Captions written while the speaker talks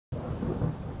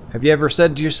Have you ever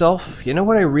said to yourself, you know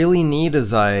what I really need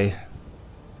as I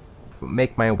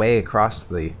make my way across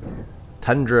the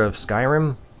tundra of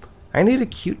Skyrim? I need a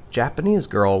cute Japanese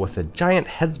girl with a giant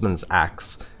headsman's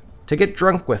axe to get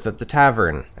drunk with at the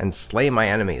tavern and slay my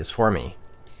enemies for me.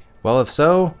 Well, if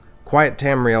so, Quiet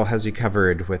Tamriel has you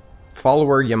covered with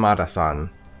follower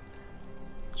Yamada-san.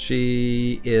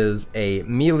 She is a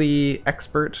melee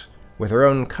expert with her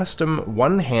own custom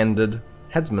one-handed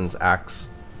headsman's axe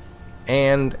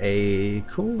and a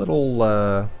cool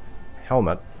little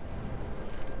helmet,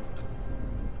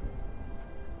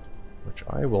 which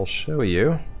I will show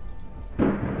you.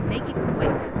 Make it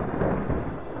quick.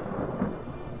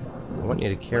 I want you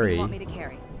to carry, What do you want me to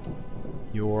carry?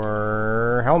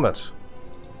 Your helmet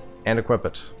and equip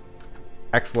it.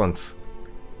 Excellent.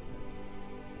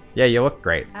 Yeah, you look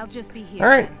great. I'll just be here.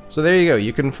 Alright, so there you go.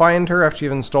 You can find her after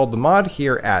you've installed the mod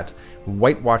here at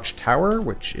White Watch Tower,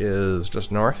 which is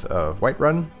just north of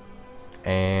Whiterun.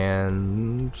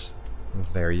 And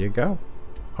there you go.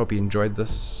 Hope you enjoyed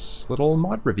this little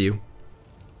mod review.